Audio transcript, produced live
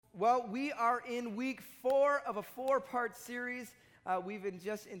Well, we are in week 4 of a 4-part series. We've been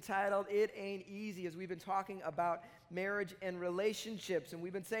just entitled, It Ain't Easy, as we've been talking about marriage and relationships. And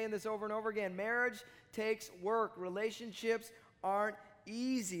we've been saying this over and over again. Marriage takes work. Relationships aren't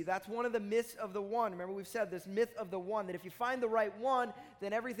easy. That's one of the myths of the one. Remember, we've said this myth of the one, that if you find the right one,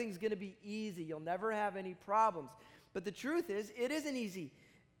 then everything's going to be easy. You'll never have any problems. But the truth is, it isn't easy.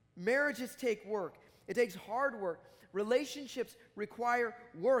 Marriages take work. It takes hard work. Relationships require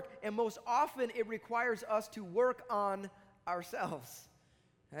work, and most often it requires us to work on ourselves.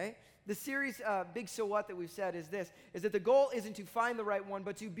 Okay? The series, Big So What, that we've said is this, is that the goal isn't to find the right one,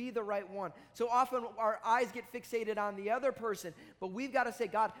 but to be the right one. So often our eyes get fixated on the other person, but we've got to say,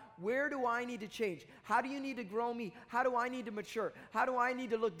 God, where do I need to change? How do you need to grow me? How do I need to mature? How do I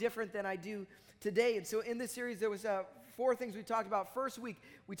need to look different than I do today? And so in this series, there was 4 things we talked about. First week,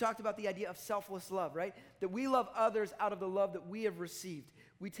 we talked about the idea of selfless love, right? That we love others out of the love that we have received.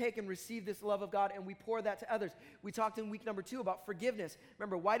 We take and receive this love of God, and we pour that to others. We talked in week number 2 about forgiveness.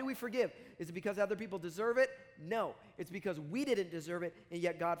 Remember, why do we forgive? Is it because other people deserve it? No. It's because we didn't deserve it, and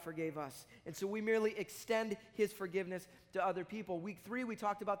yet God forgave us. And so we merely extend his forgiveness to other people. Week 3, we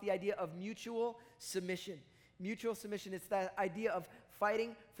talked about the idea of mutual submission. Mutual submission, it's that idea of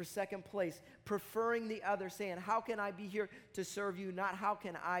fighting for second place, preferring the other, saying, how can I be here to serve you, not how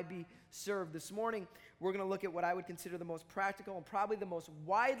can I be served. This morning, we're going to look at what I would consider the most practical and probably the most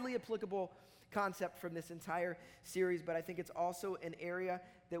widely applicable concept from this entire series, but I think it's also an area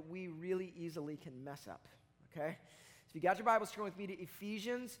that we really easily can mess up, okay? So if you got your Bibles, turn with me to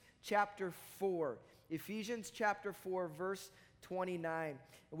Ephesians chapter 4. Ephesians chapter 4, verse 29.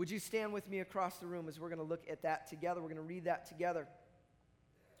 And would you stand with me across the room as we're going to look at that together? We're going to read that together.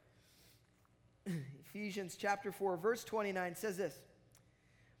 Ephesians chapter 4, verse 29 says this,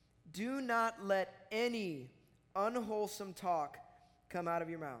 "Do not let any unwholesome talk come out of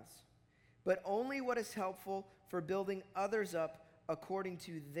your mouths, but only what is helpful for building others up according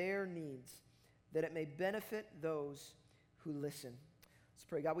to their needs, that it may benefit those who listen." Let's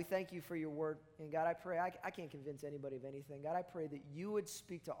pray. God, we thank you for your word. And God, I pray, I can't convince anybody of anything. God, I pray that you would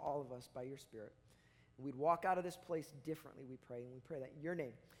speak to all of us by your Spirit. We'd walk out of this place differently, we pray. And we pray that in your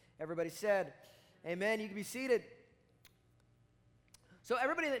name. Everybody said, amen. You can be seated. So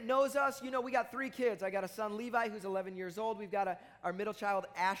everybody that knows us, you know we got 3 kids. I got a son, Levi, who's 11 years old. We've got our middle child,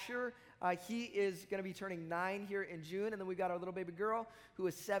 Asher. He is going to be turning 9 here in June. And then we've got our little baby girl, who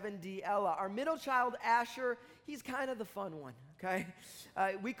is 7, Ella. Our middle child, Asher, he's kind of the fun one, okay?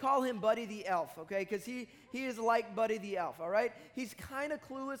 We call him Buddy the Elf, okay? Because he is like Buddy the Elf, all right? He's kind of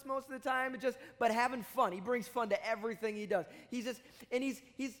clueless most of the time, but having fun. He brings fun to everything he does. He's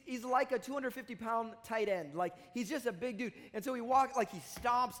like a 250-pound tight end. Like, he's just a big dude. And so he walks, like, he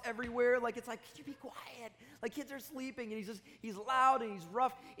stomps everywhere. Like, it's like, could you be quiet? Like, kids are sleeping, and he's loud, and he's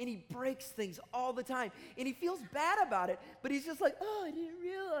rough, and he breaks things all the time. And he feels bad about it, but he's just like, oh, I didn't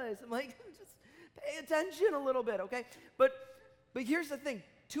realize. I'm like, just pay attention a little bit, okay? But here's the thing.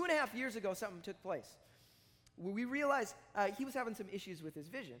 2.5 years ago, something took place. We realized he was having some issues with his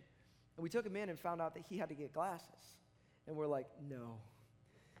vision. And we took him in and found out that he had to get glasses. And we're like, no.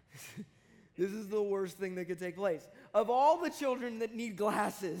 This is the worst thing that could take place. Of all the children that need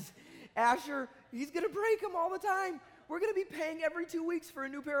glasses, Asher, he's going to break them all the time. We're going to be paying every 2 weeks for a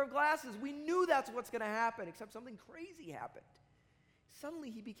new pair of glasses. We knew that's what's going to happen, except something crazy happened. Suddenly,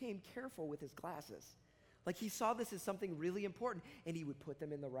 he became careful with his glasses. Like, he saw this as something really important, and he would put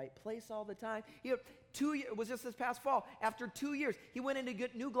them in the right place all the time. It was just this past fall. After 2 years, he went in to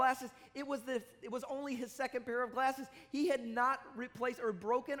get new glasses. It was only his 2nd pair of glasses. He had not replaced or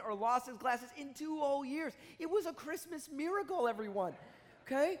broken or lost his glasses in 2 whole years. It was a Christmas miracle, everyone.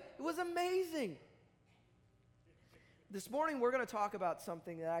 Okay? It was amazing. This morning, we're going to talk about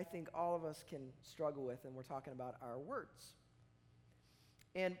something that I think all of us can struggle with, and we're talking about our words.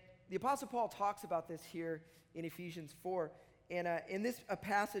 And the Apostle Paul talks about this here in Ephesians 4. And in this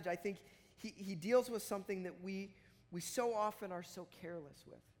passage, I think he deals with something that we so often are so careless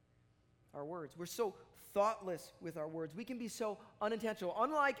with, our words. We're so thoughtless with our words. We can be so unintentional.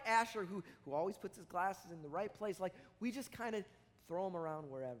 Unlike Asher, who always puts his glasses in the right place, like, we just kind of throw them around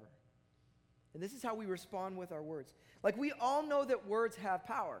wherever. And this is how we respond with our words. Like, we all know that words have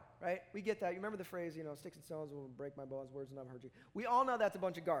power, right? We get that. You remember the phrase, sticks and stones will break my bones, words will never hurt you. We all know that's a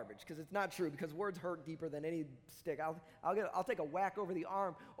bunch of garbage, because it's not true, because words hurt deeper than any stick. I'll take a whack over the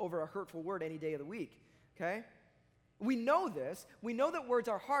arm over a hurtful word any day of the week, okay? We know this. We know that words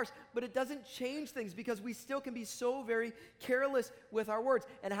are harsh, but it doesn't change things, because we still can be so very careless with our words.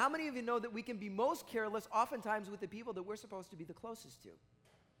 And how many of you know that we can be most careless oftentimes with the people that we're supposed to be the closest to?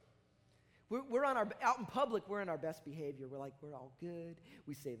 We're out in public, we're in our best behavior. We're like, we're all good.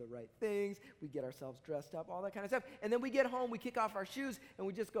 We say the right things. We get ourselves dressed up, all that kind of stuff. And then we get home, we kick off our shoes, and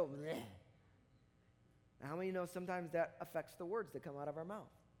we just go, meh. How many know sometimes that affects the words that come out of our mouth?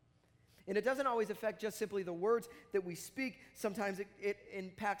 And it doesn't always affect just simply the words that we speak. Sometimes it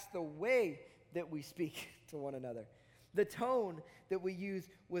impacts the way that we speak to one another, the tone that we use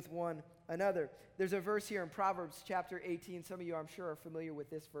with one another. There's a verse here in Proverbs chapter 18. Some of you, I'm sure, are familiar with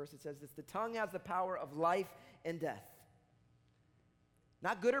this verse. It says this: the tongue has the power of life and death.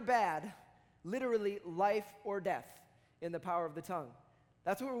 Not good or bad, literally life or death in the power of the tongue.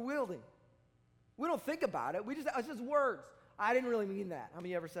 That's what we're wielding. We don't think about it. It's just words. I didn't really mean that. How many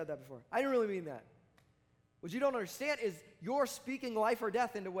of you ever said that before? I didn't really mean that. What you don't understand is you're speaking life or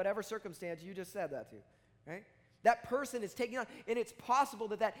death into whatever circumstance you just said that to, right? That person is taking on, and it's possible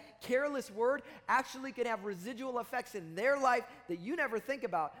that careless word actually could have residual effects in their life that you never think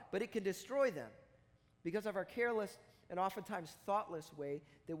about, but it can destroy them because of our careless and oftentimes thoughtless way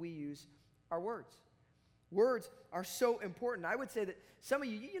that we use our words. Words are so important. I would say that some of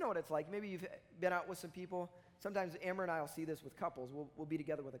you, you know what it's like. Maybe you've been out with some people. Sometimes Amber and I will see this with couples. We'll be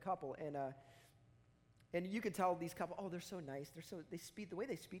together with a couple, and you can tell these couples, oh, they're so nice. The way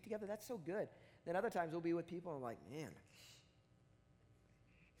they speak together, that's so good. Then other times we'll be with people and I'm like, man,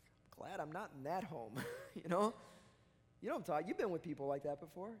 I'm glad I'm not in that home. You know what I'm talking. You've been with people like that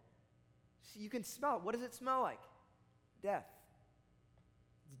before. So you can smell it. What does it smell like? Death.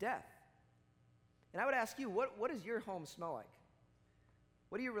 It's death. And I would ask you, what does your home smell like?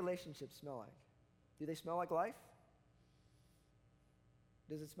 What do your relationships smell like? Do they smell like life?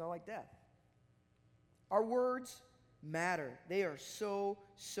 Does it smell like death? Our words matter. They are so,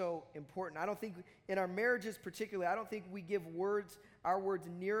 so important. I don't think, in our marriages particularly, I don't think we give our words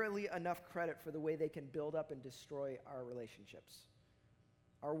nearly enough credit for the way they can build up and destroy our relationships.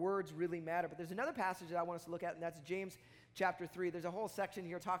 Our words really matter. But there's another passage that I want us to look at, and that's James chapter 3. There's a whole section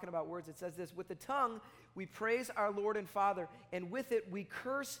here talking about words. It says this: with the tongue we praise our Lord and Father, and with it we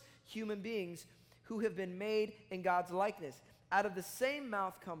curse human beings who have been made in God's likeness. Out of the same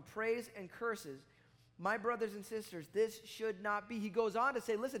mouth come praise and curses. My brothers and sisters, this should not be. He goes on to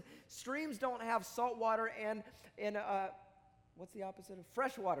say, listen, streams don't have salt water and what's the opposite of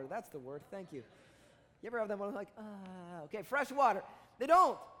fresh water? That's the word. Thank you. You ever have that one like, okay, fresh water? They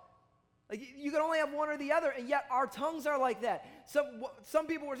don't. Like, you can only have one or the other, and yet our tongues are like that. Some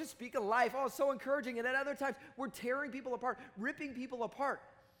people were just speaking life. Oh, it's so encouraging. And at other times, we're tearing people apart, ripping people apart.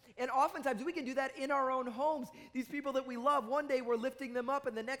 And oftentimes, we can do that in our own homes. These people that we love, one day we're lifting them up,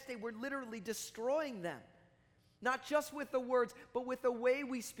 and the next day we're literally destroying them. Not just with the words, but with the way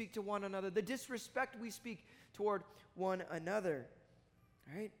we speak to one another, the disrespect we speak toward one another.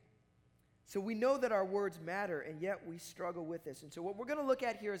 All right? So we know that our words matter, and yet we struggle with this. And so what we're going to look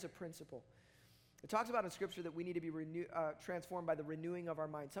at here is a principle. It talks about in Scripture that we need to be transformed by the renewing of our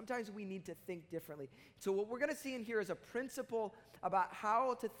mind. Sometimes we need to think differently. So what we're going to see in here is a principle about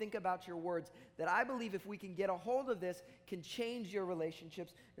how to think about your words that I believe, if we can get a hold of this, can change your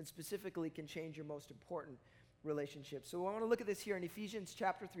relationships, and specifically can change your most important relationships. So I want to look at this here in Ephesians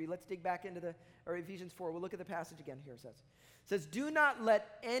chapter 3. Let's dig back into Ephesians 4. We'll look at the passage again here. It says, do not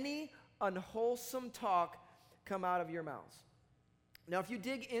let any unwholesome talk come out of your mouths. Now, if you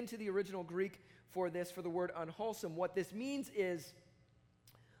dig into the original Greek for the word unwholesome, what this means is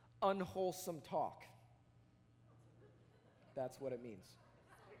unwholesome talk. That's what it means.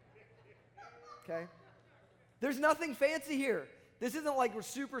 Okay? There's nothing fancy here. This isn't like we're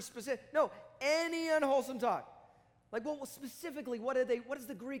super specific. No, any unwholesome talk. Like, well, specifically, what does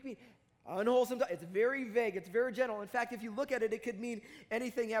the Greek mean? Unwholesome talk. It's very vague. It's very general. In fact, if you look at it, it could mean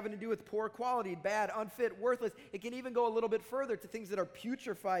anything having to do with poor quality, bad, unfit, worthless. It can even go a little bit further to things that are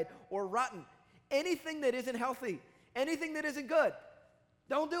putrefied or rotten. Anything that isn't healthy, anything that isn't good,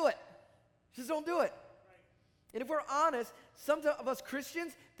 don't do it. Just don't do it. And if we're honest, some of us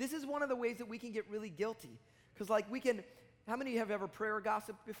Christians, this is one of the ways that we can get really guilty. Because how many of you have ever prayer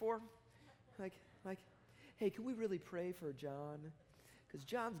gossiped before? Like, hey, can we really pray for John? Because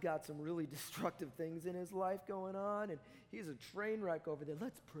John's got some really destructive things in his life going on, and he's a train wreck over there.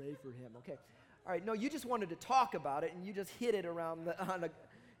 Let's pray for him, okay? All right, no, you just wanted to talk about it, and you just hit it around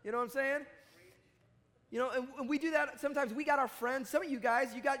you know what I'm saying? You know, and we do that sometimes. We got our friends. Some of you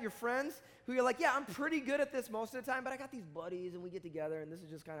guys, you got your friends who you're like, yeah, I'm pretty good at this most of the time, but I got these buddies, and we get together, and this is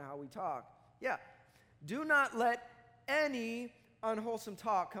just kind of how we talk. Yeah. Do not let any unwholesome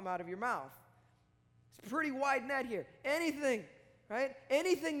talk come out of your mouth. It's a pretty wide net here. Anything, right?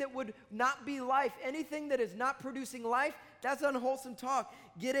 Anything that would not be life, anything that is not producing life, that's unwholesome talk.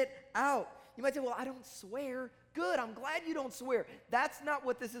 Get it out. You might say, well, I don't swear. Good, I'm glad you don't swear. That's not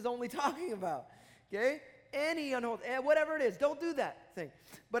what this is only talking about, okay? Any unholy, whatever it is, don't do that thing.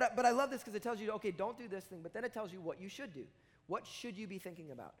 But I love this because it tells you, okay, don't do this thing, but then it tells you what you should do. What should you be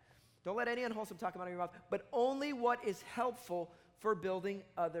thinking about? Don't let any unwholesome talk come out of your mouth, but only what is helpful for building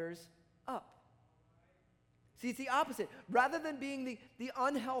others up. See, it's the opposite. Rather than being the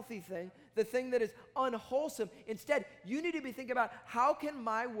unhealthy thing, the thing that is unwholesome, instead, you need to be thinking about how can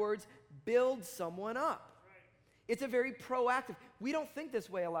my words build someone up? It's a very proactive. We don't think this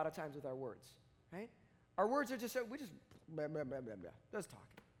way a lot of times with our words, right? Our words are just, we just, blah, blah, blah, blah, blah, just talking.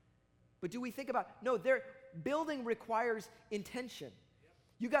 But do we think about, no, building requires intention.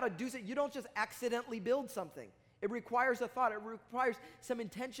 You got to do something. You don't just accidentally build something. It requires a thought. It requires some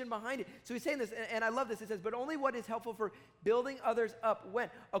intention behind it. So he's saying this, and I love this. It says, but only what is helpful for building others up when?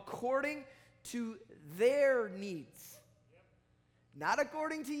 According to their needs. Not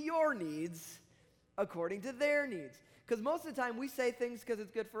according to your needs, according to their needs. Because most of the time we say things because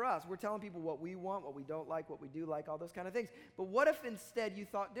it's good for us. We're telling people what we want, what we don't like, what we do like, all those kind of things. But what if instead you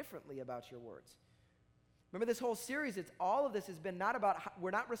thought differently about your words? Remember this whole series, all of this has been not about, we're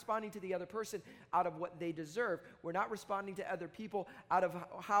not responding to the other person out of what they deserve. We're not responding to other people out of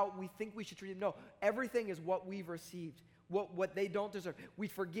how we think we should treat them. No, everything is what we've received, what they don't deserve. We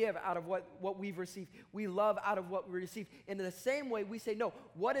forgive out of what we've received. We love out of what we received. And in the same way, we say, no,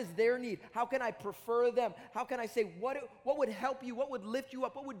 what is their need? How can I prefer them? How can I say, what would help you? What would lift you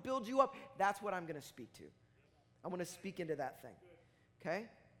up? What would build you up? That's what I'm going to speak to. I'm going to speak into that thing, okay?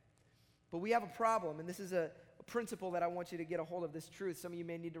 But we have a problem, and this is a principle that I want you to get a hold of, this truth. Some of you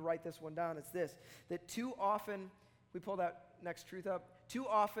may need to write this one down. It's this, that too often, we pull that next truth up, too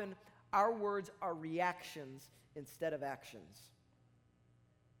often our words are reactions instead of actions.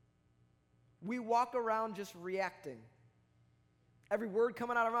 We walk around just reacting. Every word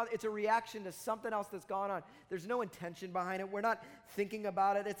coming out of our mouth, it's a reaction to something else that's gone on. There's no intention behind it. We're not thinking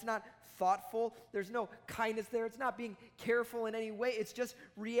about it. It's not thoughtful. There's no kindness there. It's not being careful in any way. It's just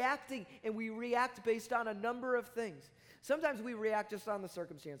reacting, and we react based on a number of things. Sometimes we react just on the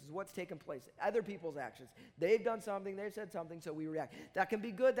circumstances, what's taken place, other people's actions. They've done something, they've said something, so we react. That can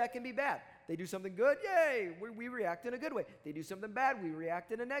be good, that can be bad. They do something good, yay, we react in a good way. They do something bad, we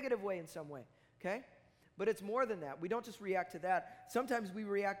react in a negative way in some way, okay? But it's more than that. We don't just react to that. Sometimes we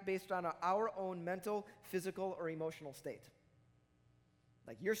react based on our own mental, physical, or emotional state.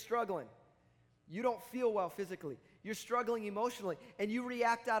 Like you're struggling. You don't feel well physically. You're struggling emotionally, and you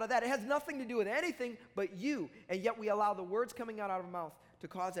react out of that. It has nothing to do with anything but you, and yet we allow the words coming out of our mouth to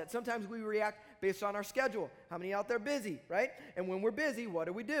cause that. Sometimes we react based on our schedule. How many out there busy, right? And when we're busy, what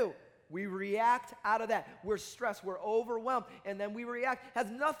do? We react out of that. We're stressed. We're overwhelmed. And then we react. It has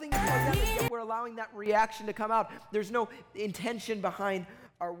nothing to do with that. It's that we're allowing that reaction to come out. There's no intention behind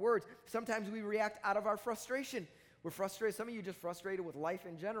our words. Sometimes we react out of our frustration. We're frustrated. Some of you just frustrated with life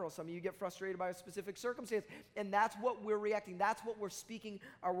in general. Some of you get frustrated by a specific circumstance. And that's what we're reacting. That's what we're speaking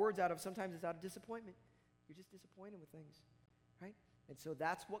our words out of. Sometimes it's out of disappointment. You're just disappointed with things, right? And so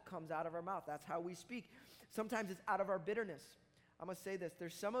that's what comes out of our mouth. That's how we speak. Sometimes it's out of our bitterness. I'm going to say this.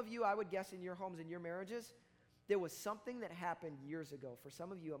 There's some of you, I would guess, in your homes, in your marriages, there was something that happened years ago. For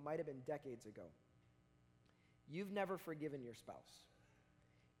some of you, it might have been decades ago. You've never forgiven your spouse.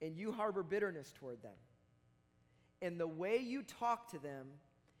 And you harbor bitterness toward them. And the way you talk to them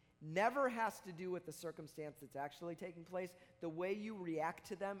never has to do with the circumstance that's actually taking place. The way you react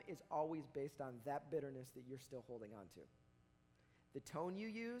to them is always based on that bitterness that you're still holding on to. The tone you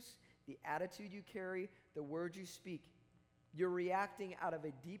use, the attitude you carry, the words you speak, you're reacting out of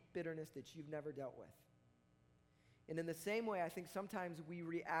a deep bitterness that you've never dealt with. And in the same way, I think sometimes we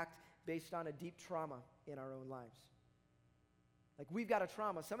react based on a deep trauma in our own lives. Like we've got a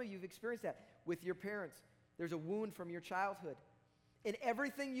trauma. Some of you have experienced that with your parents. There's a wound from your childhood. And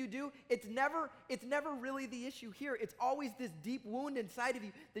everything you do, it's never really the issue here. It's always this deep wound inside of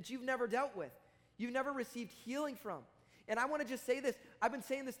you that you've never dealt with. You've never received healing from. And I want to just say this. I've been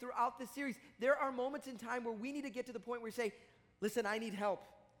saying this throughout this series. There are moments in time where we need to get to the point where we say, listen, I need help.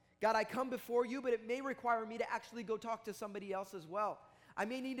 God, I come before you, but it may require me to actually go talk to somebody else as well. I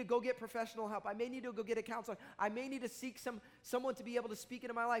may need to go get professional help. I may need to go get a counselor. I may need to seek someone to be able to speak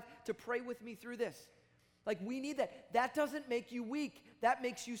into my life to pray with me through this. Like we need that. That doesn't make you weak. That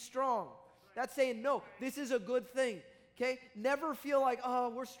makes you strong. That's saying, no, this is a good thing. Okay? Never feel like, oh,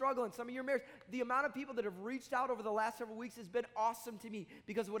 we're struggling. Some of your marriage, the amount of people that have reached out over the last several weeks has been awesome to me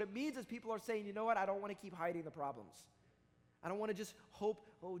because what it means is people are saying, you know what? I don't want to keep hiding the problems. I don't want to just hope,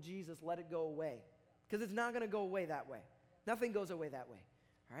 oh, Jesus, let it go away. Because it's not going to go away that way. Nothing goes away that way.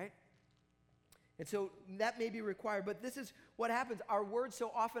 All right? And so that may be required, but this is what happens. Our words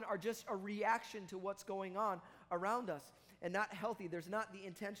so often are just a reaction to what's going on around us and not healthy. There's not the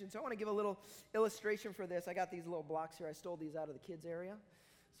intention. So I want to give a little illustration for this. I got these little blocks here. I stole these out of the kids area.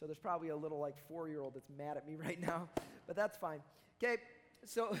 So there's probably a little like 4-year-old that's mad at me right now, but that's fine. Okay,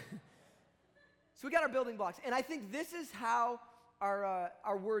 so we got our building blocks. And I think this is how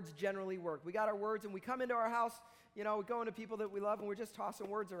our words generally work. We got our words and we come into our house, we go into people that we love and we're just tossing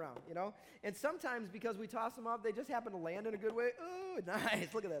words around, And sometimes because we toss them up, they just happen to land in a good way. Oh,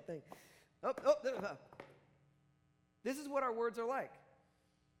 nice, look at that thing. Oh. This is what our words are like.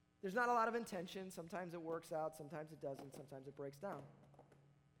 There's not a lot of intention. Sometimes it works out, sometimes it doesn't, sometimes it breaks down.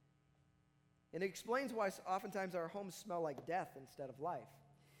 And it explains why oftentimes our homes smell like death instead of life.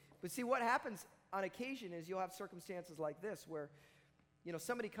 But see, what happens on occasion is you'll have circumstances like this where,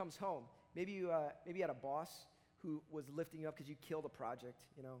 somebody comes home. Maybe you had a boss who was lifting you up because you killed a project,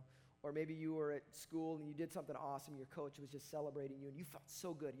 or maybe you were at school and you did something awesome. Your coach was just celebrating you, and you felt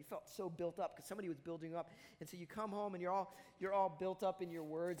so good. You felt so built up because somebody was building you up. And so you come home and you're all built up in your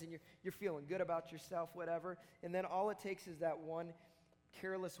words, and you're feeling good about yourself, whatever. And then all it takes is that one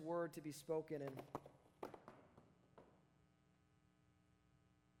careless word to be spoken, and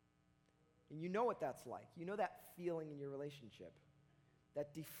you know what that's like. You know that feeling in your relationship,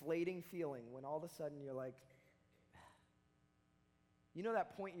 that deflating feeling when all of a sudden you're like, you know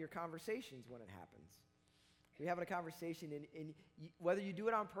that point in your conversations when it happens. You're having a conversation, and whether you do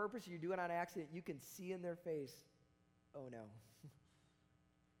it on purpose or you do it on accident, you can see in their face, oh no,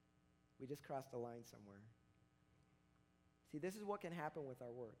 we just crossed a line somewhere. See, this is what can happen with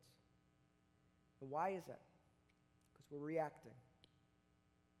our words. And why is that? Because we're reacting.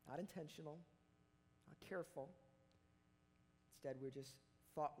 Not intentional, not careful. Instead, we're just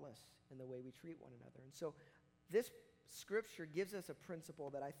thoughtless in the way we treat one another. And so this scripture gives us a principle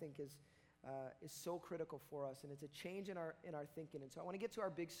that I think is so critical for us, and it's a change in our thinking. And so I want to get to our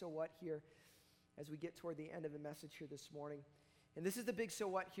big so what here as we get toward the end of the message here this morning. And this is the big so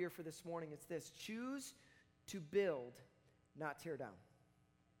what here for this morning. It's this: choose to build, not tear down.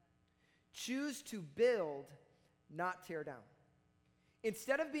 Choose to build, not tear down.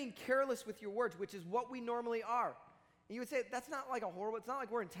 Instead of being careless with your words, which is what we normally are. And you would say, that's not like it's not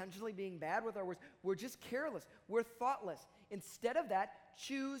like we're intentionally being bad with our words. We're just careless. We're thoughtless. Instead of that,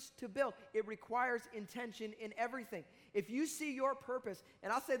 choose to build. It requires intention in everything. If you see your purpose,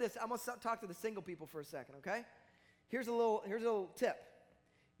 and I'll say this, I'm going to talk to the single people for a second, okay? Here's a little tip.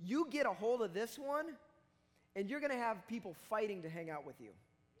 You get a hold of this one, and you're going to have people fighting to hang out with you,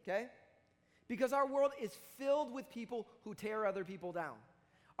 okay? Because our world is filled with people who tear other people down.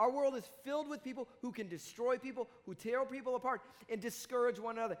 Our world is filled with people who can destroy people, who tear people apart and discourage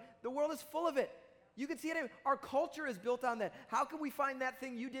one another. The world is full of it. You can see it. Our culture is built on that. How can we find that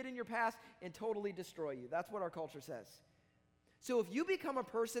thing you did in your past and totally destroy you? That's what our culture says. So if you become a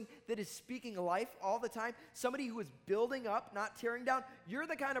person that is speaking life all the time, somebody who is building up, not tearing down, you're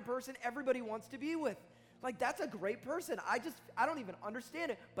the kind of person everybody wants to be with. Like, that's a great person. I don't even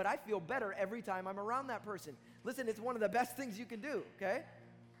understand it, but I feel better every time I'm around that person. Listen, it's one of the best things you can do, okay?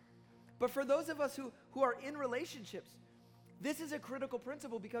 But for those of us who are in relationships, this is a critical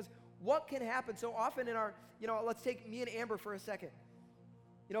principle, because what can happen so often in our, let's take me and Amber for a second.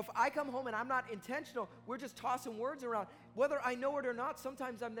 If I come home and I'm not intentional, we're just tossing words around. Whether I know it or not,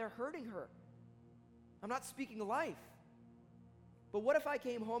 sometimes I'm there hurting her. I'm not speaking life. But what if I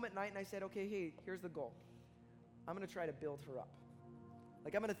came home at night and I said, okay, hey, here's the goal. I'm going to try to build her up.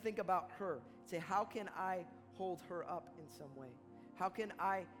 Like, I'm going to think about her. Say, how can I hold her up in some way? How can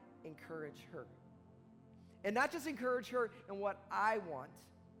I encourage her? And not just encourage her in what I want,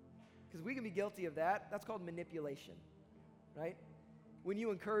 because we can be guilty of that. That's called manipulation, right? When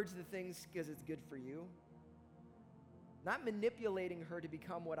you encourage the things because it's good for you. Not manipulating her to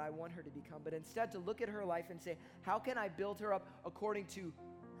become what I want her to become, but instead to look at her life and say, how can I build her up according to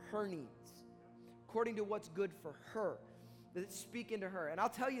her needs, according to what's good for her, that speak into her. And I'll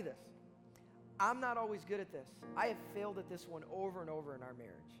tell you this, I'm not always good at this. I have failed at this one over and over in our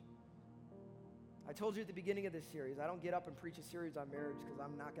marriage. I told you at the beginning of this series, I don't get up and preach a series on marriage because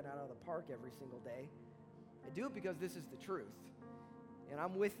I'm knocking it out of the park every single day. I do it because this is the truth. And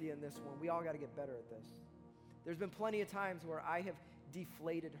I'm with you in this one. We all got to get better at this. There's been plenty of times where I have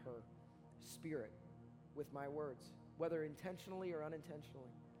deflated her spirit with my words, whether intentionally or unintentionally.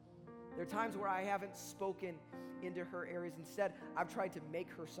 There are times where I haven't spoken into her areas. Instead, I've tried to make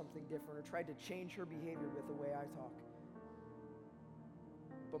her something different or tried to change her behavior with the way I talk.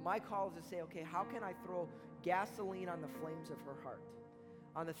 But my call is to say, okay, how can I throw gasoline on the flames of her heart,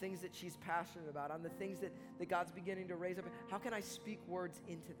 on the things that she's passionate about, on the things that God's beginning to raise up? How can I speak words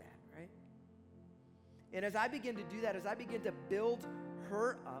into that, right? And as I begin to do that, as I begin to build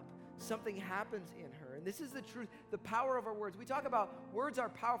her up, something happens in her. And this is the truth, the power of our words. We talk about words are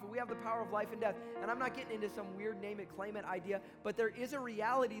powerful. We have the power of life and death. And I'm not getting into some weird name it, claim it idea, but there is a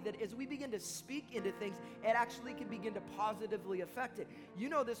reality that as we begin to speak into things, it actually can begin to positively affect it. You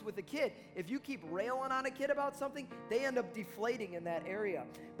know this with a kid. If you keep railing on a kid about something, they end up deflating in that area.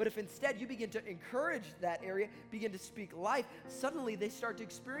 But if instead you begin to encourage that area, begin to speak life, suddenly they start to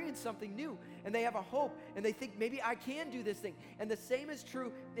experience something new, and they have a hope, and they think, maybe I can do this thing. And the same is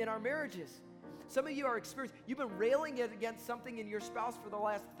true in our marriages. Some of you are experienced, you've been railing it against something in your spouse for the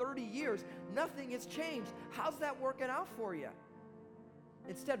last 30 years. Nothing has changed. How's that working out for you?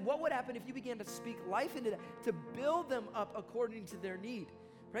 Instead, what would happen if you began to speak life into that, to build them up according to their need,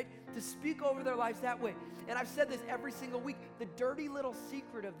 right? To speak over their lives that way. And I've said this every single week. The dirty little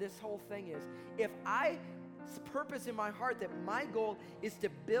secret of this whole thing is, if I purpose in my heart that my goal is to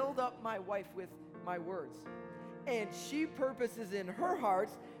build up my wife with my words, and she purposes in her heart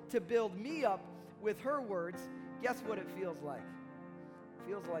to build me up with her words, guess what it feels like? It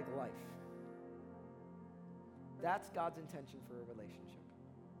feels like life. That's God's intention for a relationship.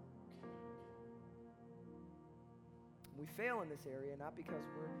 We fail in this area not because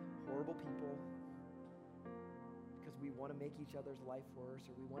we're horrible people, because we want to make each other's life worse,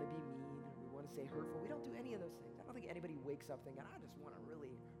 or we want to be mean, or we want to say hurtful. We don't do any of those things. I don't think anybody wakes up thinking, I just want to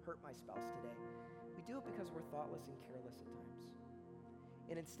really hurt my spouse today. We do it because we're thoughtless and careless at times.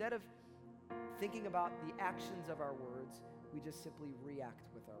 And instead of thinking about the actions of our words, we just simply react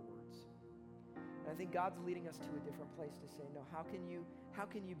with our words. And I think God's leading us to a different place to say, no, how can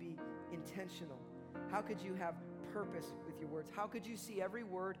you be intentional? How could you have purpose with your words? How could you see every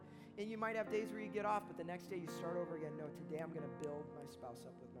word? And you might have days where you get off, but the next day you start over again. No, today I'm going to build my spouse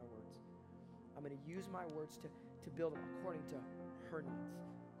up with my words. I'm going to use my words to build them according to her needs,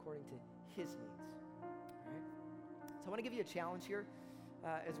 according to his needs. So I want to give you a challenge here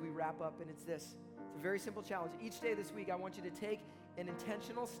as we wrap up, and it's this. It's a very simple challenge. Each day this week, I want you to take an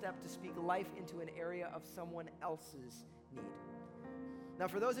intentional step to speak life into an area of someone else's need. Now,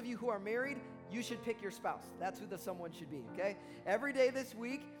 for those of you who are married, you should pick your spouse. That's who the someone should be, okay? Every day this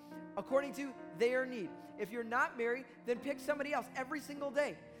week, according to their need. If you're not married, then pick somebody else every single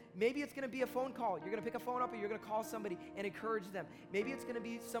day. Maybe it's going to be a phone call. You're going to pick a phone up, or you're going to call somebody and encourage them. Maybe it's going to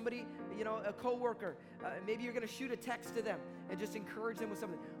be somebody, a coworker. Maybe you're going to shoot a text to them and just encourage them with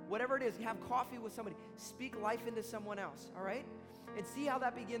something. Whatever it is, have coffee with somebody. Speak life into someone else, all right? And see how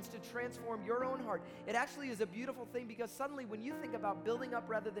that begins to transform your own heart. It actually is a beautiful thing, because suddenly when you think about building up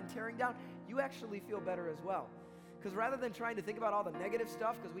rather than tearing down, you actually feel better as well. Because rather than trying to think about all the negative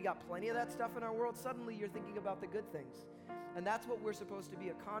stuff, because we got plenty of that stuff in our world, suddenly you're thinking about the good things. And that's what we're supposed to be,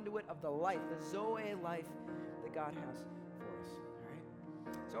 a conduit of the life, the Zoe life that God has for us. All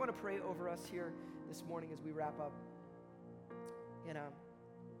right? So I want to pray over us here this morning as we wrap up.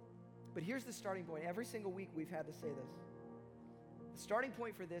 But here's the starting point. Every single week we've had to say this. The starting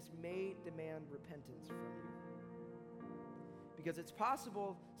point for this may demand repentance from you. Because it's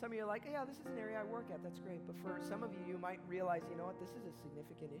possible, some of you are like, yeah, this is an area I work at, that's great. But for some of you, you might realize, you know what, this is a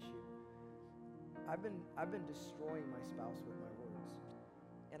significant issue. I've been destroying my spouse with my words,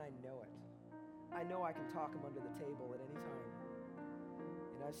 and I know it. I know I can talk them under the table at any time.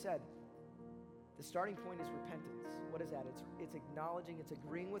 And I've said, the starting point is repentance. What is that? It's acknowledging, it's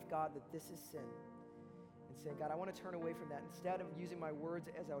agreeing with God that this is sin, and saying, God, I want to turn away from that. Instead of using my words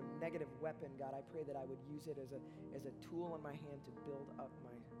as a negative weapon, God, I pray that I would use it as a tool in my hand to build up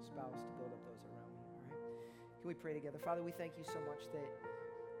my spouse, to build up those around me. All right? Can we pray together? Father, we thank you so much that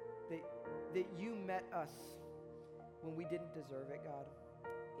you met us when we didn't deserve it, God.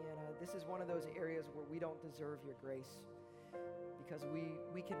 And this is one of those areas where we don't deserve your grace, because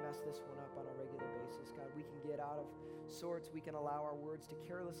we can mess this one up on a regular basis, God. We can get out of sorts. We can allow our words to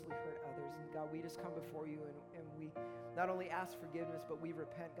carelessly hurt others. And God, we just come before you and we not only ask forgiveness, but we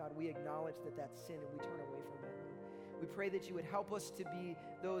repent, God. We acknowledge that that's sin, and we turn away from that, Lord. We pray that you would help us to be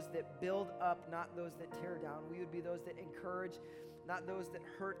those that build up, not those that tear down. We would be those that encourage, not those that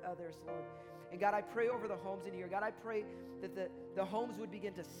hurt others, Lord. And God, I pray over the homes in here. God, I pray that the homes would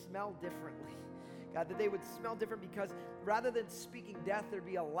begin to smell differently. God, that they would smell different, because rather than speaking death, there'd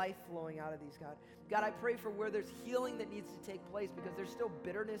be a life flowing out of these, God. God, I pray for where there's healing that needs to take place, because there's still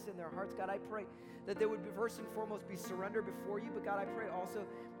bitterness in their hearts. God, I pray that they would first and foremost be surrendered before you, but God, I pray also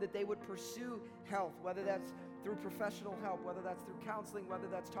that they would pursue health, whether that's through professional help, whether that's through counseling, whether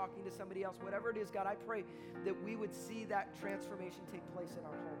that's talking to somebody else, whatever it is, God, I pray that we would see that transformation take place in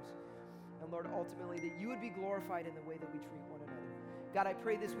our homes. And Lord, ultimately, that you would be glorified in the way that we treat one another. God, I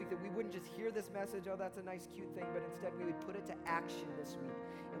pray this week that we wouldn't just hear this message, oh, that's a nice, cute thing, but instead we would put it to action this week,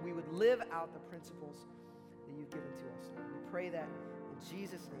 and we would live out the principles that you've given to us, Lord. We pray that in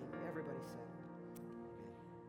Jesus' name, everybody said.